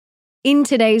In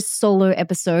today's solo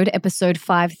episode, episode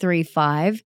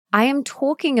 535, I am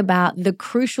talking about the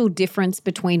crucial difference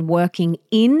between working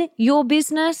in your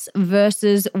business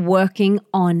versus working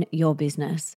on your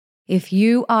business. If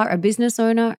you are a business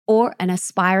owner or an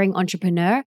aspiring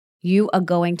entrepreneur, you are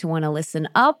going to want to listen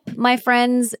up, my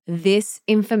friends. This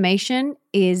information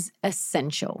is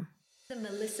essential. The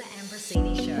Melissa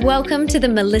Ambrosini Show. Welcome to the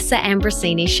Melissa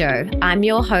Ambrosini Show. I'm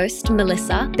your host,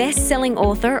 Melissa, best-selling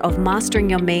author of Mastering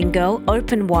Your Mean Girl,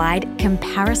 Open Wide,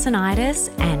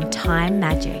 Comparisonitis, and Time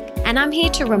Magic. And I'm here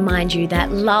to remind you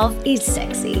that love is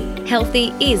sexy,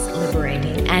 healthy is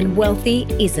liberating, and wealthy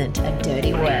isn't a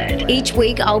dirty word. Each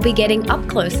week, I'll be getting up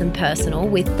close and personal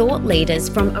with thought leaders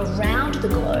from around the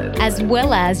globe, as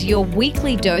well as your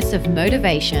weekly dose of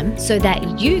motivation so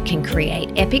that you can create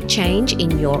epic change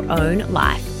in your own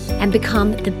life and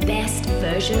become the best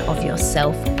version of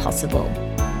yourself possible.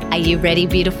 Are you ready,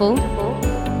 beautiful?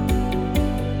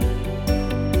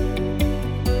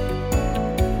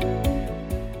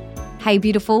 Hey,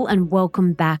 beautiful, and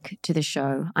welcome back to the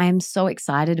show. I am so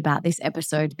excited about this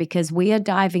episode because we are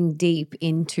diving deep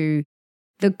into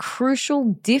the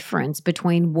crucial difference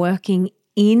between working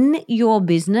in your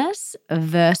business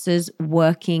versus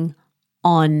working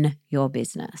on your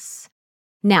business.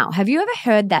 Now, have you ever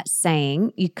heard that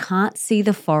saying, you can't see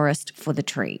the forest for the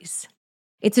trees?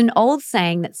 It's an old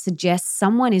saying that suggests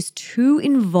someone is too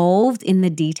involved in the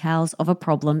details of a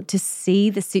problem to see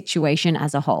the situation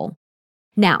as a whole.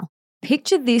 Now,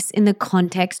 picture this in the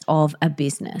context of a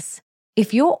business.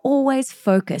 If you're always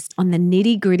focused on the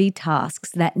nitty-gritty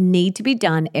tasks that need to be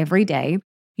done every day,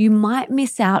 you might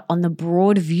miss out on the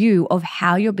broad view of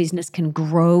how your business can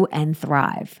grow and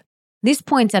thrive. This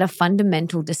points at a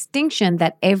fundamental distinction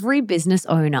that every business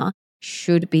owner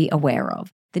should be aware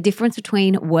of: the difference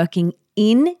between working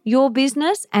in your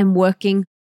business and working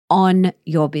on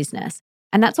your business.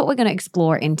 And that's what we're going to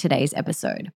explore in today's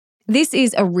episode. This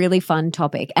is a really fun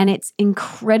topic and it's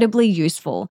incredibly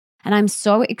useful. And I'm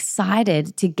so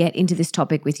excited to get into this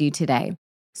topic with you today.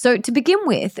 So to begin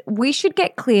with, we should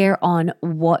get clear on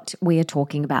what we are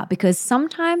talking about because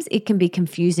sometimes it can be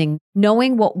confusing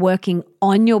knowing what working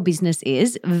on your business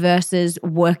is versus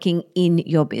working in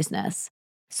your business.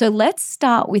 So let's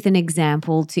start with an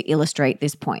example to illustrate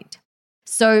this point.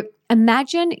 So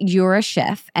imagine you're a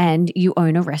chef and you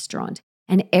own a restaurant,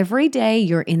 and every day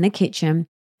you're in the kitchen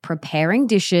preparing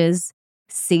dishes,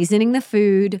 seasoning the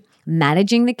food,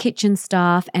 managing the kitchen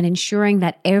staff, and ensuring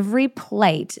that every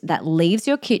plate that leaves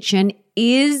your kitchen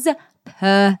is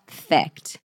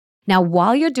perfect. Now,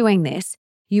 while you're doing this,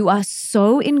 you are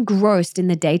so engrossed in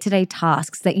the day-to-day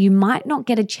tasks that you might not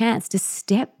get a chance to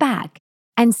step back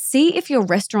and see if your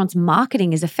restaurant's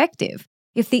marketing is effective,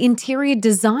 if the interior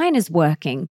design is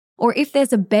working, or if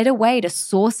there's a better way to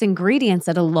source ingredients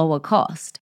at a lower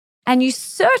cost. And you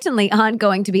certainly aren't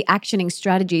going to be actioning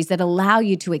strategies that allow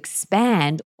you to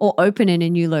expand or open in a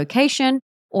new location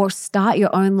or start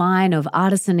your own line of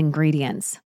artisan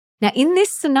ingredients. Now, in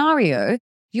this scenario,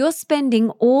 you're spending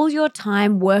all your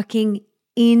time working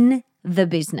in the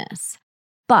business.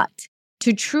 But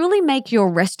to truly make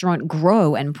your restaurant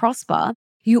grow and prosper,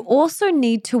 you also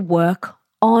need to work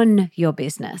on your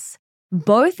business.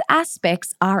 Both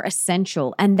aspects are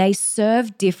essential and they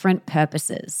serve different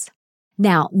purposes.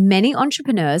 Now, many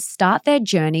entrepreneurs start their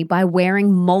journey by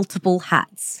wearing multiple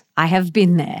hats. I have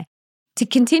been there. To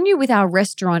continue with our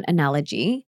restaurant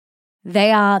analogy,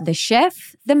 they are the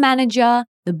chef, the manager,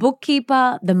 the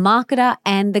bookkeeper, the marketer,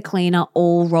 and the cleaner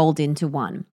all rolled into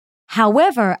one.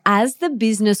 However, as the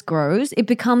business grows, it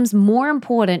becomes more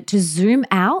important to zoom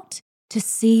out to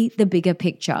see the bigger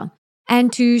picture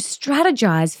and to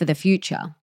strategize for the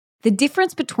future. The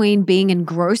difference between being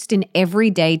engrossed in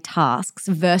everyday tasks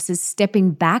versus stepping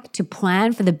back to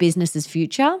plan for the business's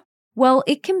future, well,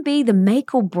 it can be the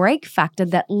make or break factor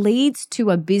that leads to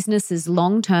a business's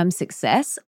long-term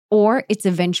success or its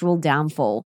eventual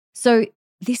downfall. So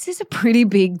this is a pretty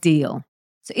big deal.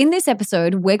 So in this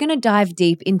episode, we're going to dive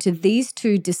deep into these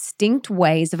two distinct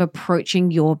ways of approaching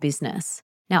your business.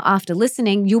 Now, after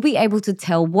listening, you'll be able to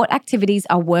tell what activities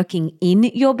are working in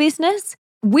your business,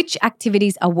 which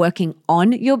activities are working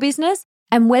on your business,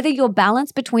 and whether your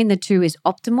balance between the two is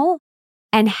optimal,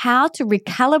 and how to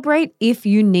recalibrate if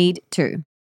you need to.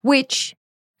 Which,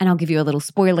 and I'll give you a little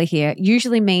spoiler here,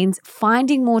 usually means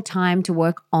finding more time to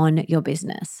work on your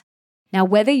business. Now,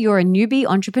 whether you're a newbie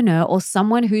entrepreneur or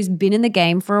someone who's been in the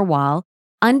game for a while,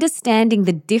 understanding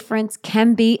the difference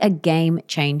can be a game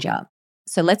changer.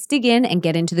 So let's dig in and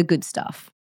get into the good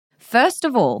stuff. First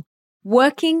of all,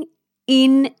 working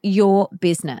in your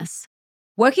business.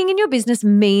 Working in your business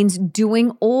means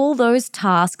doing all those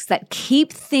tasks that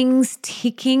keep things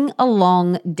ticking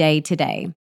along day to day.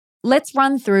 Let's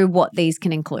run through what these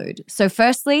can include. So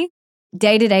firstly,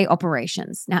 day-to-day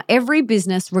operations. Now, every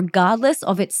business, regardless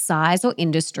of its size or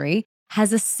industry,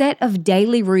 has a set of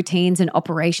daily routines and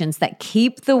operations that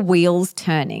keep the wheels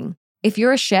turning. If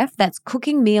you're a chef, that's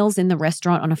cooking meals in the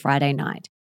restaurant on a Friday night.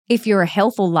 If you're a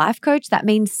health or life coach, that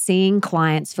means seeing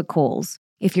clients for calls.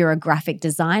 If you're a graphic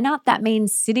designer, that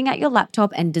means sitting at your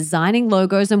laptop and designing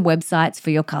logos and websites for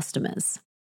your customers.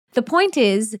 The point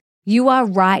is, you are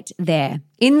right there,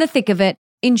 in the thick of it,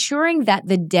 ensuring that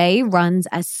the day runs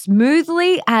as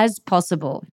smoothly as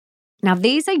possible. Now,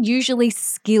 these are usually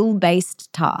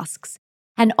skill-based tasks,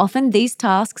 and often these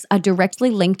tasks are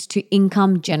directly linked to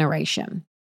income generation.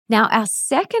 Now, our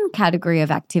second category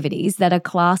of activities that are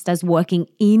classed as working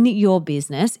in your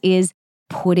business is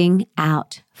putting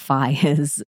out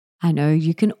fires. I know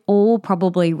you can all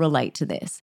probably relate to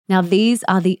this. Now, these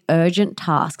are the urgent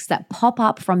tasks that pop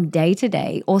up from day to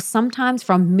day or sometimes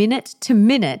from minute to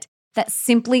minute that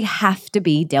simply have to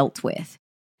be dealt with.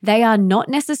 They are not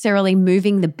necessarily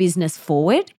moving the business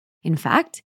forward. In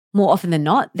fact, more often than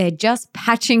not, they're just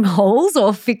patching holes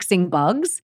or fixing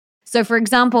bugs. So, for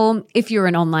example, if you're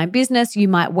an online business, you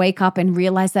might wake up and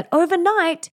realize that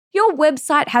overnight, your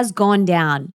website has gone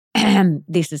down.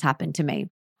 This has happened to me.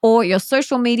 Or your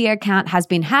social media account has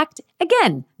been hacked.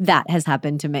 Again, that has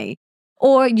happened to me.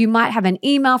 Or you might have an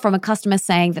email from a customer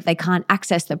saying that they can't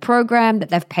access the program that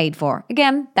they've paid for.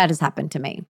 Again, that has happened to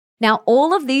me. Now,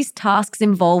 all of these tasks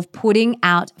involve putting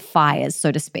out fires,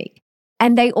 so to speak,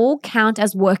 and they all count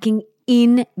as working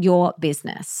in your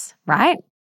business, right?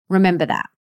 Remember that.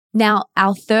 Now,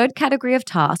 our third category of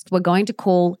tasks we're going to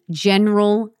call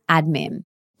general admin.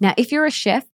 Now, if you're a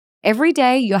chef, every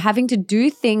day you're having to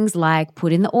do things like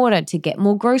put in the order to get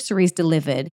more groceries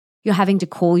delivered. You're having to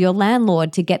call your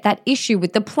landlord to get that issue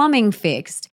with the plumbing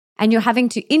fixed. And you're having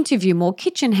to interview more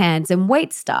kitchen hands and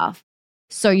wait staff.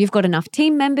 So you've got enough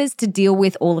team members to deal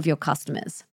with all of your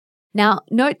customers. Now,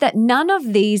 note that none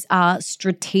of these are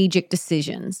strategic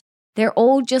decisions. They're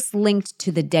all just linked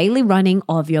to the daily running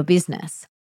of your business.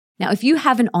 Now, if you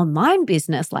have an online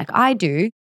business like I do,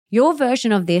 your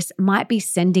version of this might be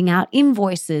sending out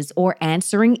invoices or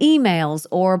answering emails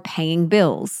or paying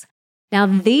bills. Now,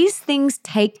 these things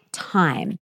take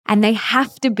time and they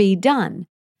have to be done,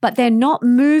 but they're not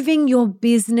moving your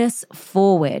business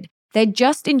forward. They're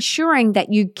just ensuring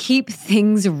that you keep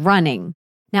things running.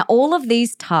 Now, all of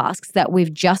these tasks that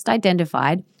we've just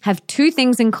identified have two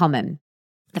things in common.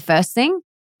 The first thing,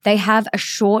 they have a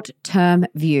short-term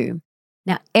view.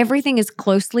 Now, everything is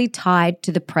closely tied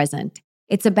to the present.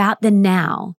 It's about the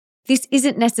now. This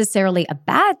isn't necessarily a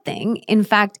bad thing. In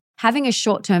fact, having a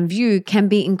short-term view can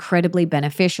be incredibly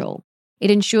beneficial.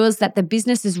 It ensures that the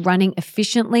business is running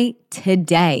efficiently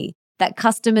today, that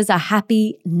customers are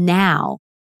happy now,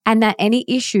 and that any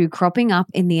issue cropping up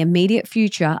in the immediate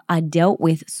future are dealt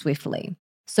with swiftly.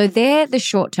 So they're the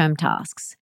short-term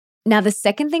tasks. Now, the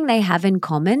second thing they have in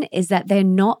common is that they're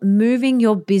not moving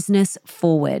your business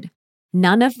forward.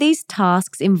 None of these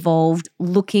tasks involved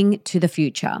looking to the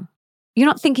future. You're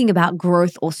not thinking about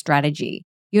growth or strategy.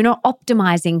 You're not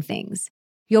optimizing things.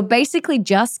 You're basically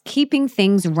just keeping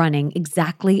things running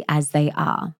exactly as they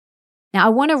are. Now, I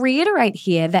want to reiterate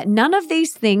here that none of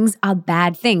these things are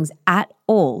bad things at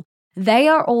all. They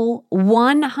are all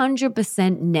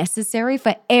 100% necessary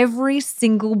for every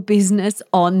single business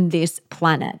on this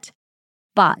planet.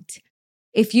 But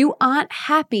if you aren't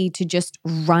happy to just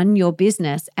run your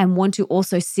business and want to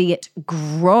also see it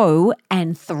grow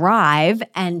and thrive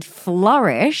and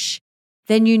flourish,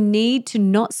 then you need to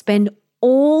not spend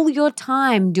all your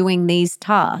time doing these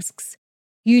tasks.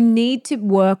 You need to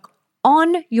work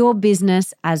on your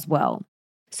business as well.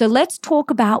 So let's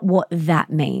talk about what that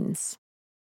means.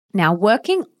 Now,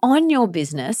 working on your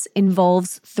business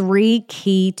involves three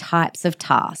key types of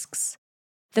tasks.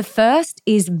 The first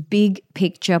is big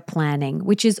picture planning,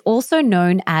 which is also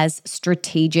known as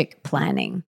strategic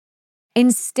planning.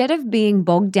 Instead of being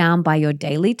bogged down by your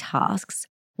daily tasks,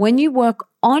 when you work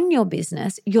on your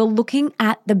business, you're looking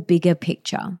at the bigger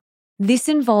picture. This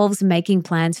involves making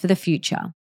plans for the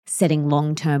future, setting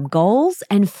long-term goals,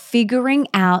 and figuring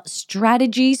out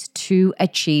strategies to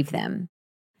achieve them.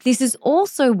 This is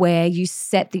also where you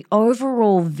set the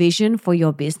overall vision for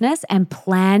your business and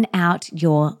plan out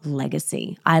your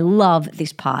legacy. I love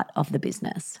this part of the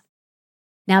business.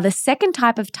 Now, the second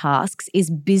type of tasks is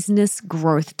business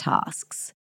growth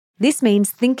tasks. This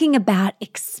means thinking about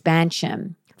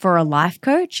expansion. For a life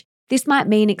coach, this might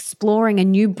mean exploring a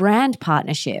new brand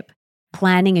partnership.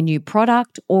 planning a new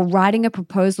product, or writing a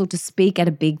proposal to speak at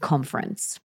a big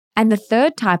conference. And the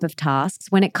third type of tasks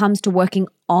when it comes to working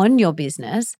on your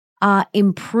business are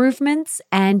improvements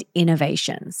and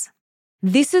innovations.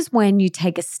 This is when you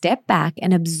take a step back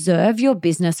and observe your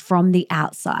business from the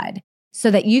outside so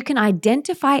that you can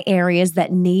identify areas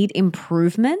that need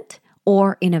improvement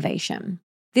or innovation.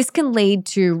 This can lead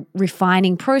to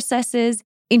refining processes,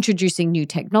 introducing new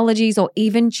technologies, or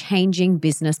even changing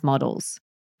business models.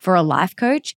 For a life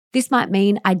coach, this might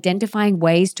mean identifying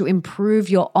ways to improve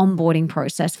your onboarding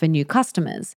process for new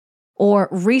customers, or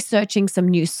researching some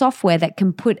new software that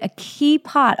can put a key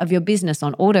part of your business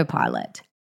on autopilot.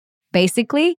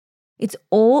 Basically, it's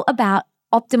all about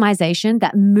optimization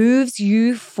that moves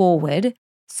you forward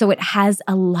so it has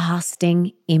a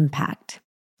lasting impact.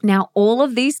 Now, all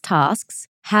of these tasks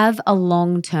have a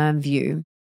long-term view.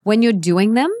 When you're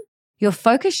doing them, your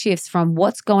focus shifts from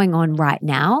what's going on right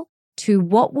now to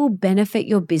what will benefit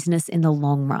your business in the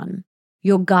long run.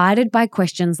 You're guided by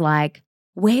questions like,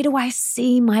 where do I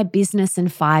see my business in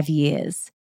 5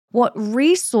 years? What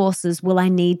resources will I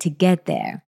need to get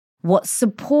there? What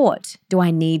support do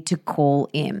I need to call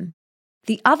in?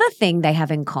 The other thing they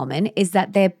have in common is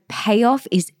that their payoff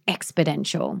is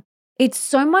exponential. It's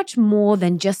so much more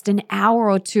than just an hour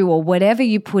or two or whatever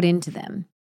you put into them.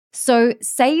 So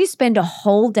say you spend a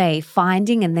whole day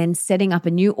finding and then setting up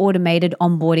a new automated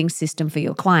onboarding system for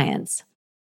your clients.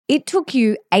 It took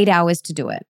you 8 hours to do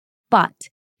it, but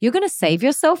you're going to save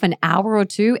yourself an hour or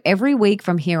two every week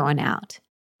from here on out.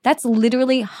 That's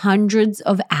literally hundreds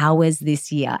of hours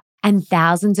this year and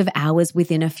thousands of hours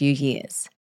within a few years.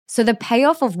 So the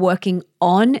payoff of working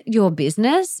on your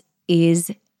business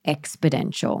is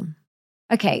exponential.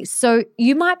 Okay, so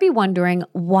you might be wondering,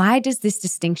 why does this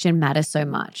distinction matter so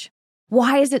much?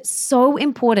 Why is it so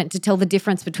important to tell the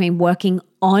difference between working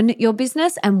on your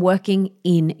business and working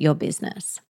in your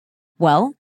business?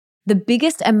 Well, the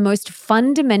biggest and most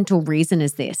fundamental reason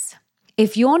is this.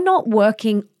 If you're not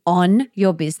working on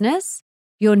your business,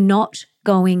 you're not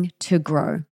going to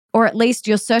grow. Or at least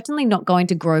you're certainly not going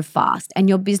to grow fast, and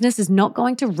your business is not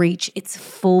going to reach its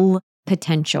full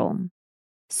potential.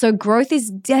 So growth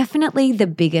is definitely the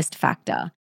biggest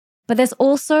factor. But there's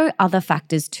also other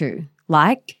factors too,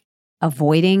 like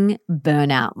avoiding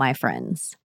burnout, my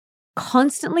friends.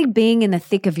 Constantly being in the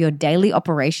thick of your daily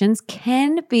operations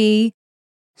can be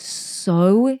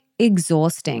so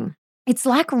exhausting. It's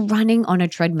like running on a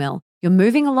treadmill. You're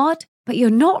moving a lot, but you're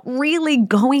not really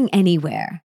going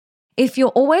anywhere. If you're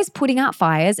always putting out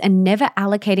fires and never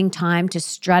allocating time to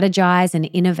strategize and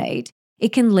innovate,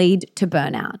 it can lead to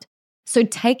burnout. So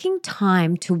taking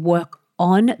time to work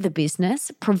on the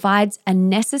business provides a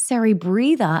necessary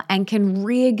breather and can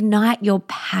reignite your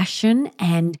passion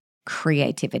and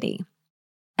creativity.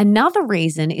 Another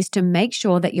reason is to make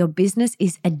sure that your business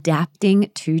is adapting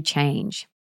to change.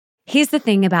 Here's the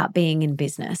thing about being in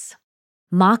business.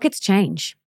 Markets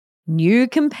change. New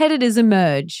competitors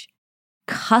emerge.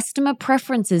 Customer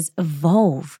preferences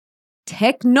evolve.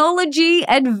 Technology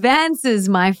advances,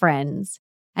 my friends.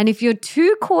 And if you're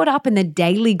too caught up in the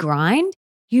daily grind,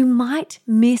 you might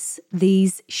miss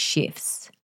these shifts.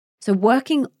 So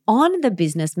working on the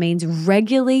business means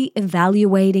regularly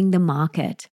evaluating the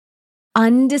market,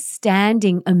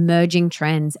 understanding emerging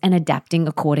trends and adapting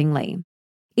accordingly.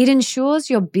 It ensures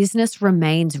your business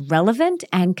remains relevant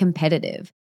and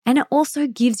competitive, and it also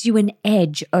gives you an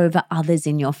edge over others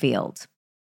in your field.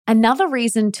 Another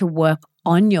reason to work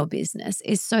on your business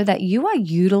is so that you are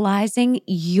utilizing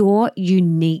your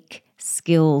unique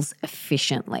skills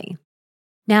efficiently.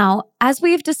 Now, as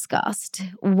we've discussed,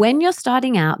 when you're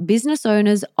starting out, business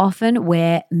owners often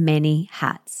wear many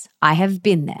hats. I have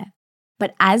been there.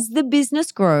 But as the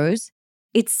business grows,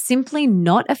 it's simply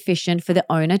not efficient for the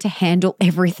owner to handle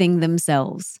everything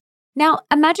themselves. Now,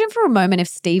 imagine for a moment if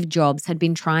Steve Jobs had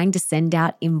been trying to send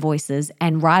out invoices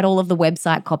and write all of the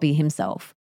website copy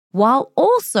himself, while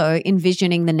also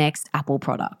envisioning the next Apple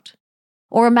product.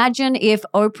 Or imagine if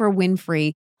Oprah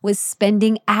Winfrey was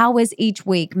spending hours each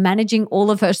week managing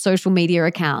all of her social media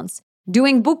accounts,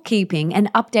 doing bookkeeping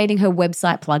and updating her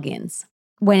website plugins,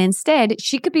 when instead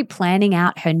she could be planning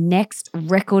out her next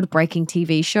record-breaking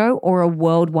TV show or a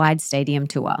worldwide stadium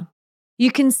tour.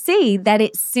 You can see that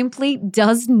it simply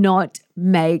does not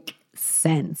make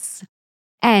sense.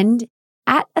 And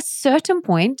at a certain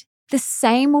point, the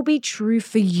same will be true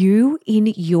for you in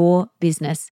your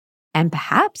business, and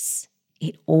perhaps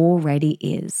it already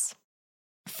is.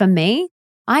 For me,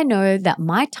 I know that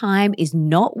my time is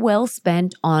not well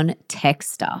spent on tech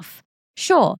stuff.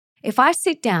 Sure, if I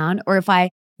sit down or if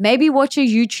I maybe watch a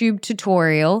YouTube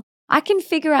tutorial, I can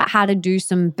figure out how to do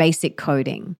some basic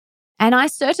coding. And I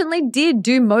certainly did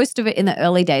do most of it in the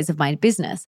early days of my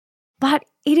business. But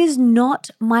it is not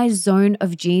my zone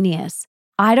of genius.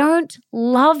 I don't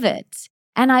love it.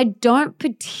 And I don't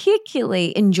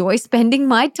particularly enjoy spending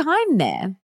my time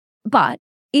there. But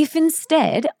if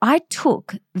instead I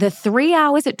took the 3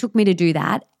 hours it took me to do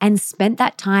that and spent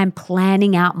that time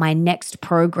planning out my next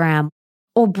program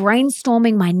or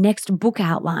brainstorming my next book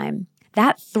outline,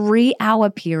 that 3-hour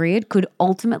period could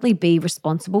ultimately be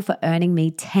responsible for earning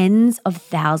me tens of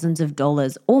thousands of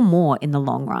dollars or more in the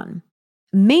long run.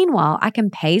 Meanwhile, I can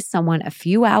pay someone a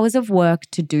few hours of work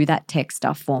to do that tech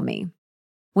stuff for me.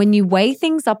 When you weigh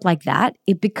things up like that,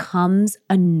 it becomes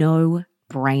a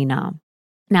no-brainer.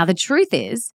 Now, the truth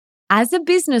is, as a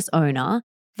business owner,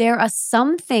 there are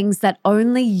some things that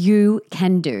only you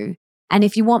can do. And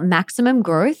if you want maximum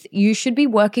growth, you should be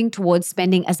working towards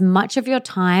spending as much of your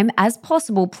time as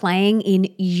possible playing in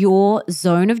your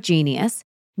zone of genius,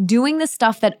 doing the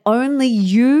stuff that only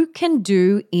you can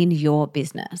do in your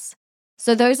business.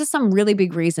 So those are some really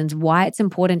big reasons why it's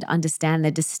important to understand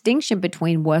the distinction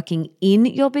between working in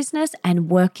your business and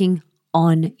working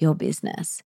on your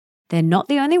business. They're not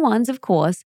the only ones, of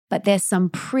course, but there's some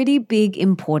pretty big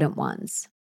important ones.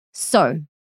 So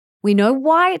we know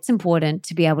why it's important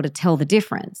to be able to tell the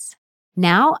difference.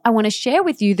 Now I want to share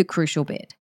with you the crucial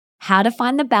bit, how to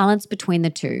find the balance between the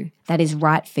two that is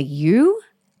right for you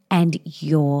and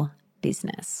your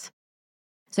business.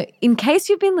 So in case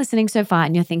you've been listening so far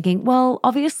and you're thinking, well,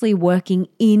 obviously working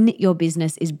in your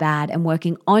business is bad and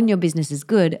working on your business is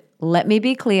good, let me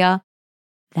be clear,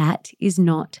 that is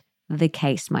not the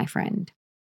case, my friend.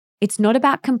 It's not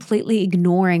about completely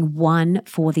ignoring one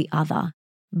for the other.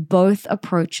 Both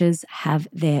approaches have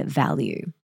their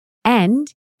value.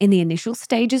 And in the initial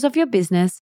stages of your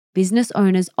business, business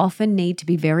owners often need to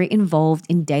be very involved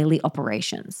in daily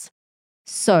operations.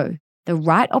 So the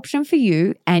right option for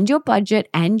you and your budget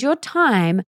and your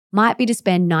time might be to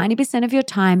spend 90% of your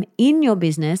time in your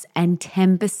business and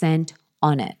 10%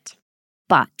 on it.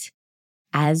 But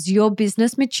as your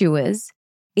business matures,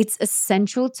 it's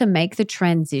essential to make the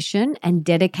transition and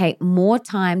dedicate more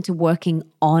time to working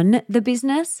on the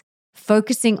business,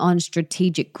 focusing on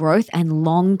strategic growth and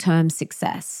long-term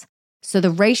success. So the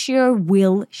ratio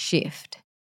will shift.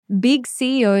 Big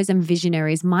CEOs and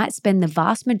visionaries might spend the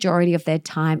vast majority of their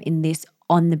time in this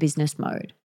on the business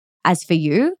mode. As for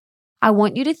you, I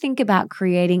want you to think about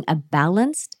creating a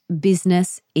balanced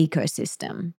business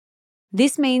ecosystem.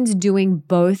 This means doing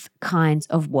both kinds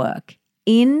of work,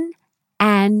 in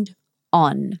and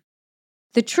on.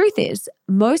 The truth is,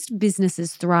 most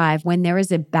businesses thrive when there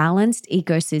is a balanced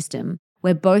ecosystem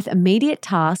where both immediate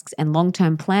tasks and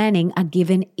long-term planning are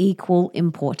given equal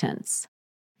importance.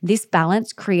 This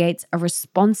balance creates a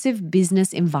responsive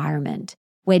business environment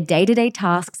where day-to-day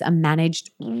tasks are managed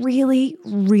really,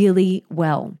 really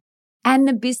well. And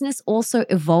the business also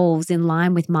evolves in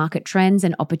line with market trends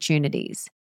and opportunities.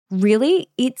 Really,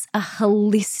 it's a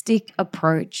holistic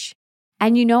approach.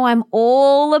 And you know, I'm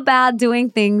all about doing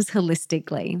things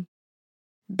holistically.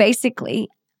 Basically,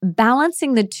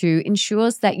 balancing the two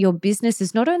ensures that your business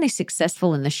is not only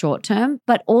successful in the short term,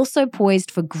 but also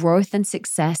poised for growth and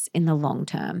success in the long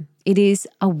term. It is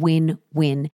a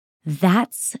win-win.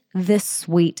 That's the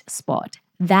sweet spot.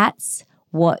 That's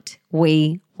what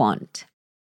we want.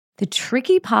 The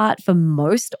tricky part for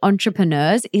most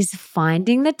entrepreneurs is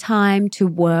finding the time to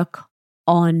work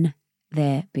on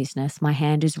their business. My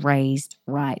hand is raised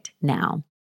right now.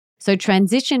 So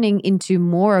transitioning into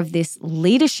more of this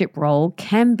leadership role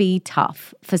can be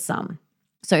tough for some.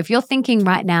 So if you're thinking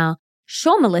right now,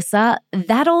 sure, Melissa,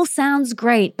 that all sounds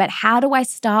great, but how do I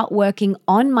start working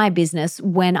on my business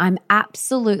when I'm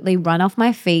absolutely run off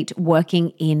my feet working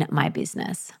in my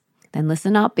business? Then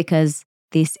listen up, because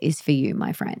this is for you,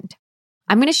 my friend.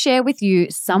 I'm going to share with you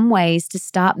some ways to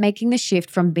start making the shift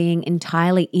from being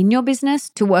entirely in your business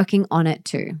to working on it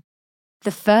too.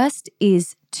 The first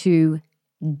is to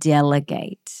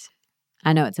delegate.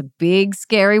 I know it's a big,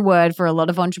 scary word for a lot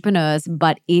of entrepreneurs,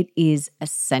 but it is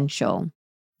essential.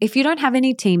 If you don't have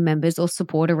any team members or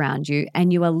support around you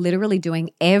and you are literally doing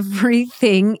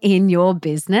everything in your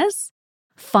business,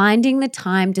 finding the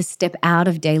time to step out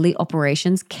of daily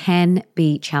operations can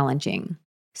be challenging.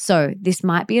 So this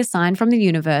might be a sign from the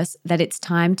universe that it's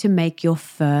time to make your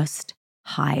first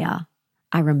hire.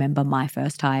 I remember my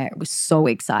first hire. It was so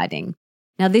exciting.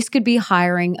 Now, this could be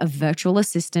hiring a virtual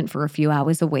assistant for a few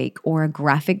hours a week, or a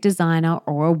graphic designer,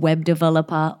 or a web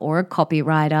developer, or a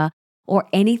copywriter, or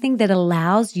anything that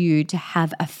allows you to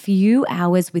have a few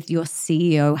hours with your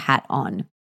CEO hat on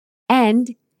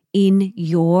and in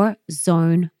your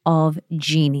zone of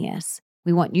genius.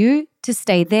 We want you to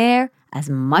stay there as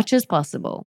much as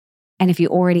possible. And if you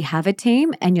already have a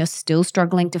team and you're still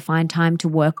struggling to find time to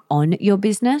work on your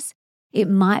business, it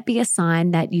might be a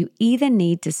sign that you either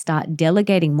need to start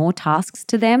delegating more tasks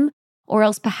to them, or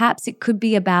else perhaps it could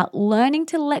be about learning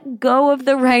to let go of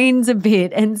the reins a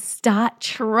bit and start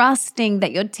trusting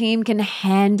that your team can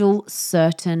handle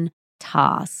certain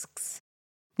tasks.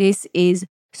 This is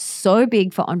so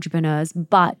big for entrepreneurs,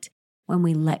 but when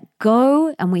we let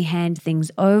go and we hand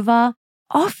things over,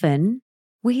 often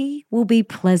we will be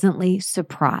pleasantly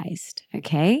surprised,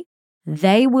 okay?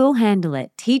 They will handle it.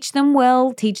 Teach them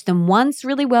well, teach them once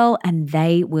really well, and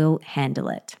they will handle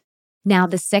it. Now,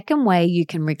 the second way you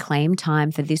can reclaim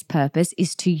time for this purpose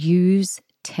is to use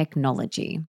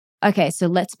technology. Okay, so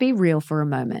let's be real for a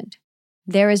moment.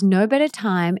 There is no better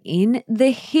time in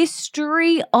the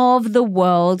history of the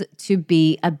world to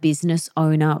be a business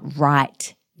owner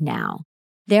right now.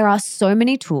 There are so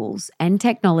many tools and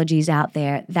technologies out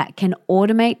there that can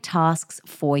automate tasks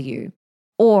for you,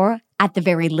 or at the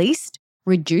very least,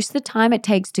 reduce the time it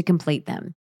takes to complete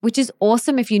them, which is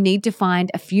awesome if you need to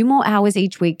find a few more hours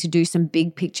each week to do some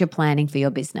big picture planning for your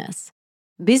business.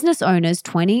 Business owners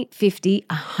 20, 50,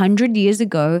 100 years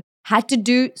ago had to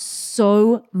do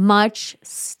so much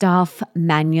stuff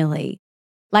manually.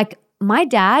 Like my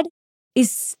dad is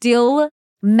still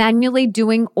manually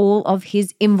doing all of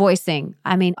his invoicing.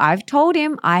 I mean, I've told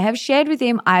him, I have shared with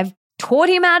him, I've taught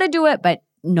him how to do it, but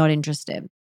not interested.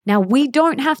 Now, we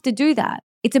don't have to do that.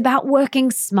 It's about working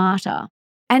smarter.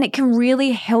 And it can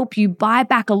really help you buy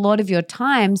back a lot of your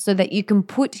time so that you can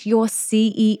put your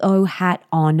CEO hat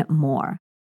on more.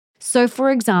 So,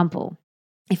 for example,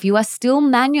 if you are still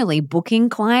manually booking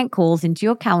client calls into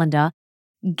your calendar,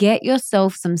 get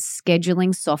yourself some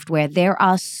scheduling software. There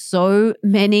are so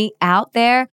many out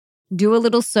there. Do a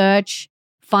little search,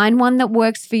 find one that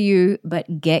works for you,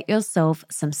 but get yourself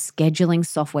some scheduling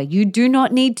software. You do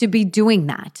not need to be doing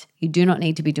that. You do not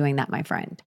need to be doing that, my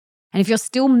friend. And if you're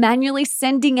still manually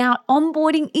sending out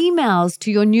onboarding emails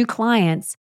to your new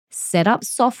clients, set up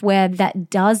software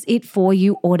that does it for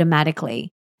you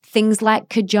automatically. Things like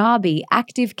Kajabi,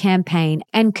 ActiveCampaign,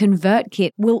 and ConvertKit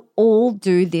will all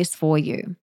do this for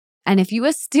you. And if you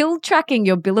are still tracking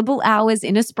your billable hours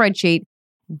in a spreadsheet,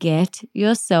 get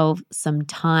yourself some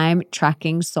time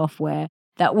tracking software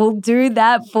that will do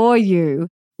that for you.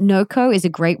 Noco is a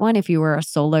great one if you are a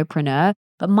solopreneur,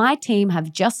 but my team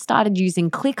have just started using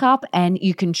ClickUp and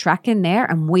you can track in there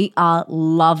and we are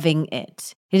loving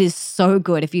it. It is so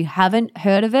good. If you haven't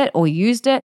heard of it or used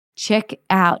it, check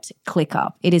out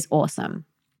ClickUp. It is awesome.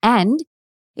 And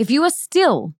if you are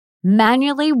still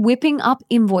manually whipping up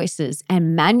invoices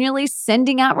and manually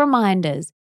sending out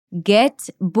reminders, get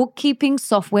bookkeeping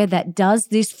software that does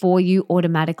this for you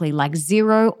automatically, like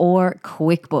Xero or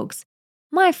QuickBooks.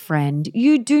 My friend,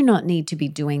 you do not need to be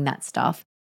doing that stuff.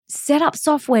 Set up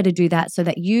software to do that so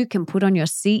that you can put on your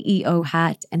CEO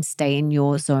hat and stay in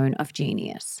your zone of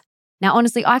genius. Now,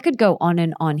 honestly, I could go on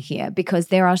and on here because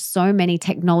there are so many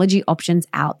technology options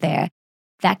out there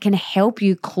that can help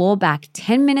you claw back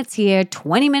 10 minutes here,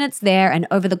 20 minutes there, and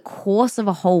over the course of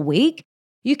a whole week,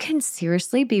 you can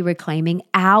seriously be reclaiming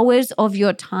hours of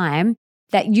your time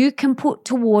that you can put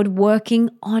toward working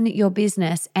on your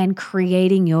business and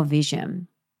creating your vision.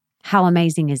 How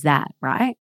amazing is that,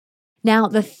 right? Now,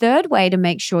 the third way to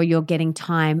make sure you're getting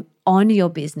time on your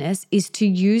business is to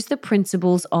use the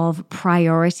principles of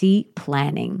priority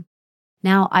planning.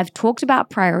 Now, I've talked about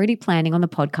priority planning on the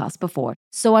podcast before,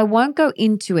 so I won't go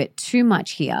into it too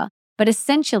much here, but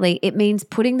essentially it means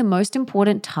putting the most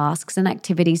important tasks and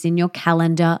activities in your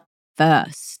calendar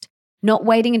first, not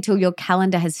waiting until your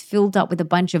calendar has filled up with a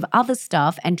bunch of other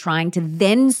stuff and trying to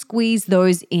then squeeze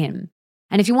those in.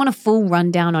 And if you want a full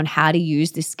rundown on how to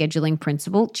use this scheduling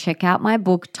principle, check out my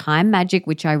book, Time Magic,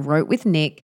 which I wrote with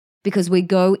Nick, because we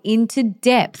go into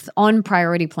depth on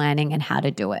priority planning and how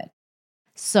to do it.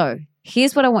 So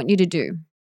here's what I want you to do.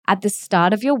 At the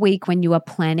start of your week, when you are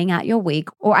planning out your week,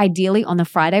 or ideally on the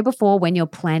Friday before when you're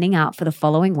planning out for the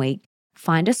following week,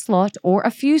 find a slot or a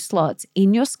few slots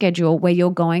in your schedule where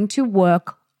you're going to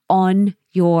work on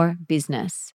your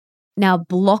business. Now,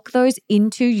 block those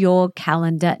into your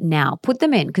calendar now. Put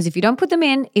them in, because if you don't put them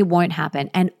in, it won't happen,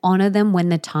 and honor them when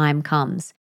the time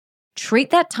comes. Treat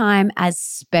that time as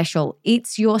special.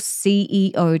 It's your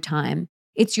CEO time.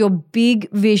 It's your big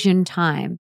vision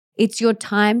time. It's your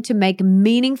time to make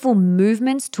meaningful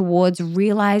movements towards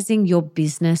realizing your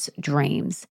business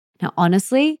dreams. Now,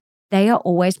 honestly, they are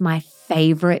always my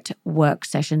favorite work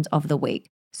sessions of the week.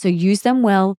 So use them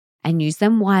well and use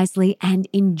them wisely and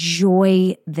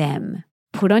enjoy them.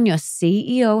 Put on your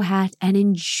CEO hat and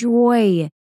enjoy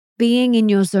being in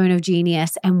your zone of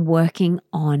genius and working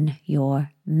on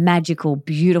your magical,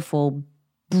 beautiful,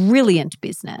 brilliant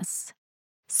business.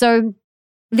 So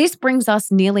this brings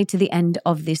us nearly to the end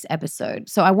of this episode.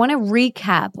 So I want to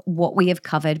recap what we have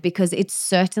covered because it's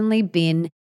certainly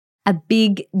been a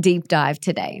big deep dive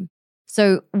today.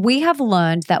 So we have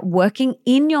learned that working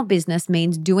in your business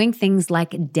means doing things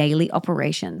like daily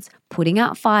operations, putting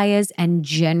out fires, and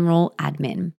general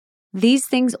admin. These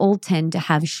things all tend to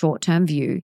have short-term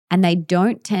view, and they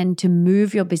don't tend to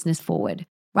move your business forward.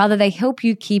 Rather, they help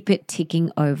you keep it ticking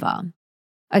over.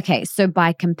 Okay, so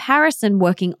by comparison,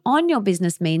 working on your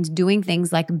business means doing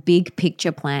things like big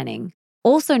picture planning,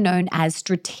 also known as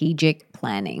strategic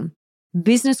planning,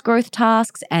 business growth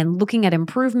tasks, and looking at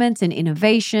improvements and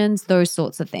innovations, those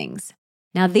sorts of things.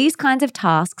 Now, these kinds of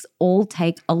tasks all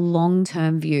take a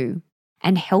long-term view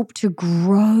and help to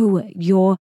grow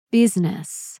your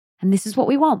business. And this is what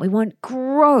we want. We want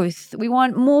growth. We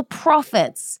want more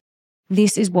profits.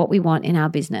 This is what we want in our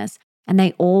business. And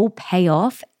they all pay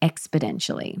off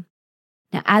exponentially.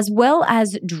 Now, as well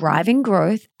as driving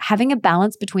growth, having a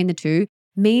balance between the two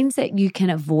means that you can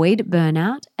avoid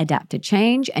burnout, adapt to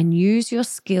change, and use your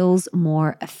skills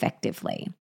more effectively.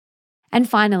 And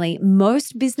finally,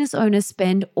 most business owners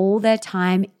spend all their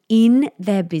time in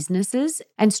their businesses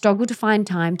and struggle to find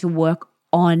time to work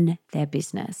on their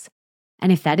business.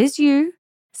 And if that is you,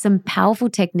 some powerful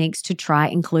techniques to try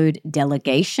include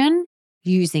delegation,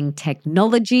 using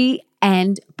technology,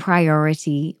 and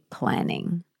priority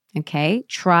planning. Okay,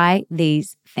 try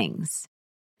these things.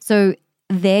 So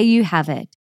there you have it,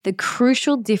 the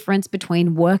crucial difference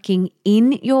between working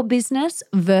in your business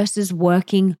versus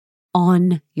working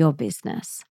on your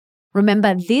business.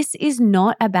 Remember, this is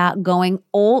not about going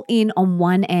all in on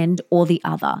one end or the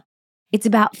other. It's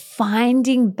about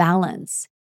finding balance.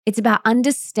 It's about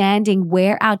understanding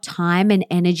where our time and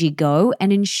energy go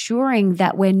and ensuring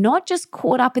that we're not just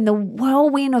caught up in the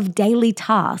whirlwind of daily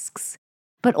tasks,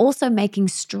 but also making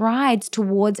strides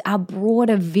towards our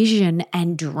broader vision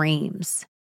and dreams.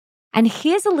 And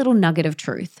here's a little nugget of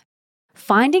truth.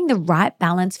 Finding the right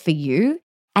balance for you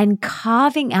and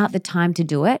carving out the time to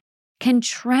do it can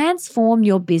transform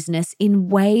your business in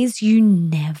ways you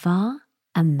never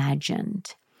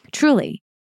imagined. Truly,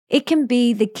 it can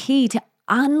be the key to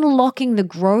unlocking the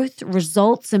growth,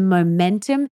 results, and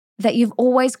momentum that you've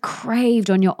always craved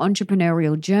on your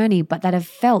entrepreneurial journey, but that have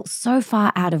felt so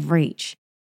far out of reach.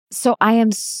 So I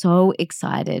am so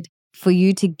excited for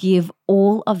you to give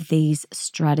all of these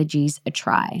strategies a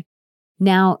try.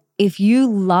 Now, if you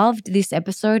loved this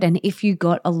episode and if you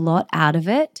got a lot out of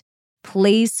it,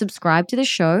 please subscribe to the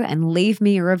show and leave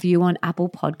me a review on Apple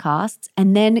Podcasts,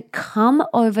 and then come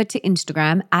over to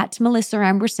Instagram at Melissa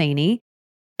Ambrosini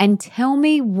and tell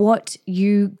me what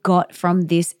you got from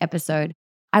this episode.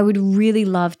 I would really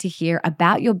love to hear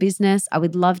about your business. I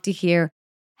would love to hear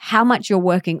how much you're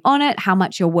working on it, how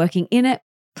much you're working in it.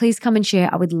 Please come and share.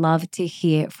 I would love to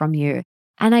hear from you.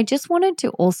 And I just wanted to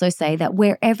also say that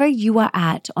wherever you are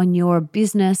at on your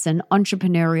business and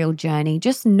entrepreneurial journey,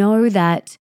 just know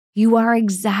that you are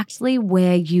exactly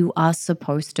where you are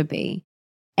supposed to be.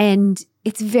 And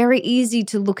it's very easy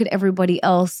to look at everybody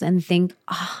else and think,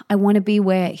 I want to be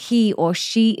where he or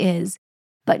she is.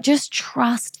 But just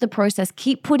trust the process.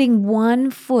 Keep putting one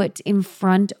foot in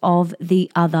front of the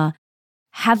other.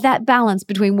 Have that balance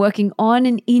between working on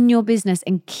and in your business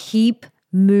and keep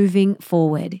moving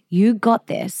forward. You got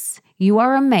this. You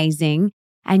are amazing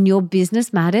and your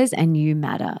business matters and you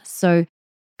matter. So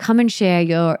come and share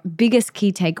your biggest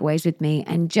key takeaways with me,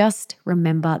 and just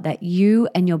remember that you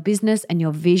and your business and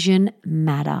your vision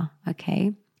matter,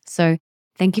 okay? So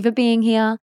thank you for being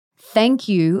here. Thank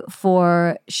you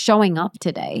for showing up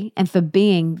today and for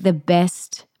being the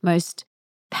best, most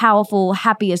powerful,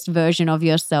 happiest version of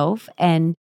yourself,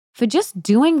 and for just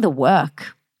doing the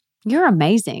work. You're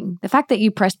amazing. The fact that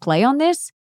you press play on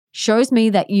this shows me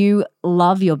that you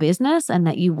love your business and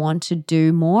that you want to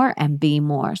do more and be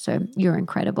more. So you're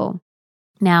incredible.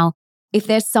 Now, if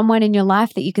there's someone in your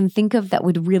life that you can think of that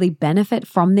would really benefit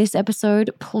from this episode,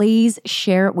 please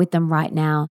share it with them right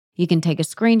now. You can take a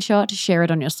screenshot, share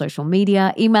it on your social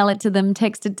media, email it to them,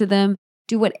 text it to them,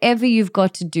 do whatever you've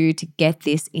got to do to get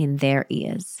this in their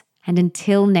ears. And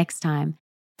until next time,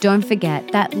 don't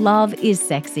forget that love is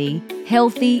sexy,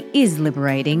 healthy is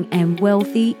liberating, and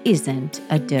wealthy isn't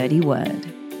a dirty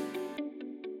word.